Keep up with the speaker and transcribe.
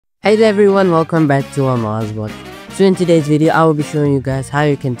Hey there everyone, welcome back to Amaazbots. So in today's video, I will be showing you guys how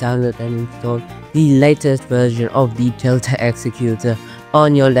you can download and install the latest version of the Delta Executor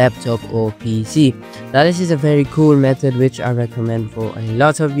on your laptop or PC. Now this is a very cool method which I recommend for a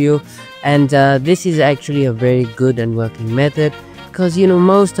lot of you, and this is actually a very good and working method because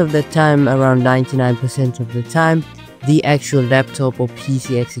most of the time, around 99% of the time, the actual laptop or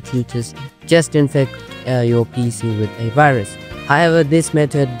PC executors just infect your PC with a virus. However, this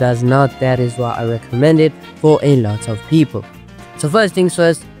method does not. That is why I recommend it for a lot of people. So first things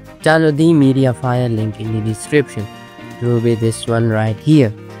first, download the media file link in the description. It will be this one right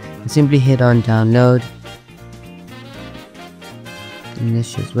here. Simply hit on download. And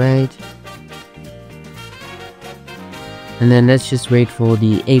let's just wait. And then let's just wait for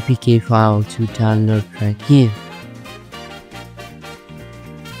the APK file to download right here.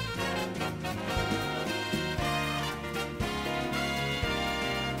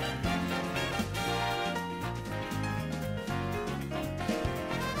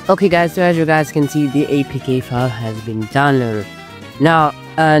 Okay guys, so as you guys can see, the APK file has been downloaded. Now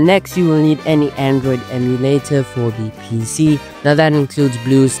next you will need any Android emulator for the PC. Now that includes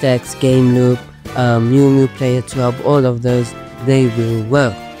BlueStacks, Game Loop, Mu Player 12, all of those, they will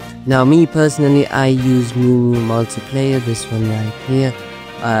work. Now me personally, I use Mu Multiplayer, this one right here.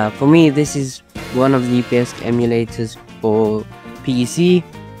 For me, this is one of the best emulators for PC,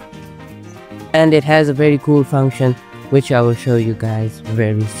 and it has a very cool function which I will show you guys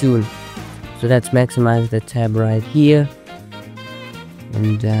very soon. So let's maximize the tab right here.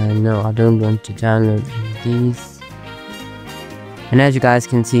 And no, I don't want to download these. And as you guys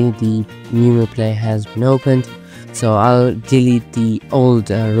can see, the Mu Play has been opened. So I'll delete the old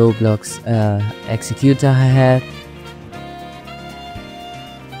Roblox Executor I had.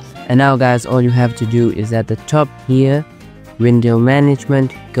 And now guys, all you have to do is at the top here, Window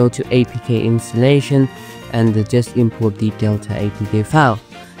Management, go to APK Installation, and just import the Delta APK file.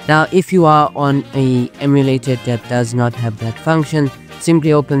 Now if you are on a emulator that does not have that function,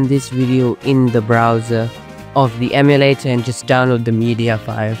 simply open this video in the browser of the emulator and just download the media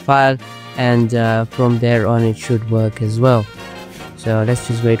file, and from there on it should work as well. So let's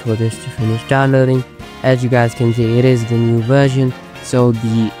just wait for this to finish downloading. As you guys can see, it is the new version, so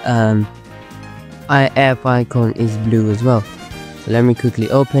the app icon is blue as well. So let me quickly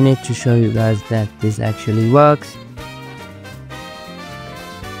open it to show you guys that this actually works.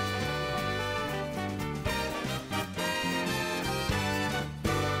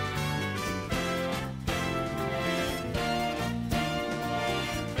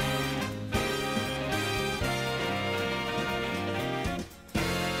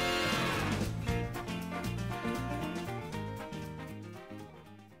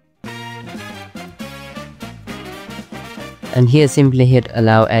 And here simply hit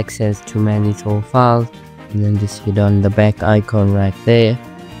allow access to manage all files, and then just hit on the back icon right there.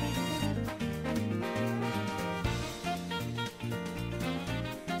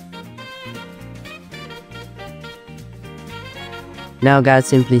 Now guys,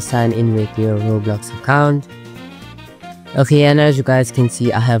 simply sign in with your Roblox account. Okay, and as you guys can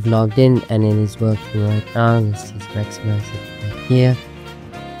see, I have logged in and it is working right now. Let's just maximize it right here.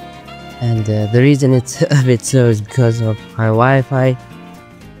 And the reason it's a bit slow is because of my Wi-Fi.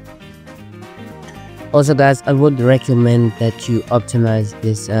 Also guys, I would recommend that you optimize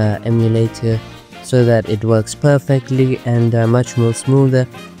this emulator so that it works perfectly and much more smoother.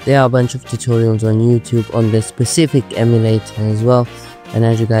 There are a bunch of tutorials on YouTube on this specific emulator as well, and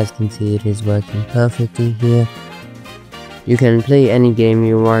as you guys can see, it is working perfectly here. You can play any game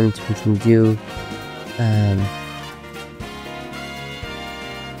you want. We can do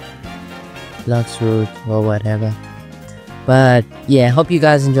Lux route or whatever. But yeah, hope you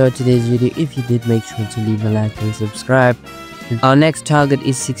guys enjoyed today's video. If you did, make sure to leave a like and subscribe. Our next target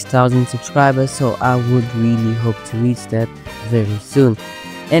is 6,000 subscribers, so I would really hope to reach that very soon.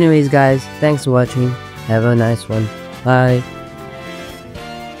 Anyways guys, thanks for watching. Have a nice one. Bye.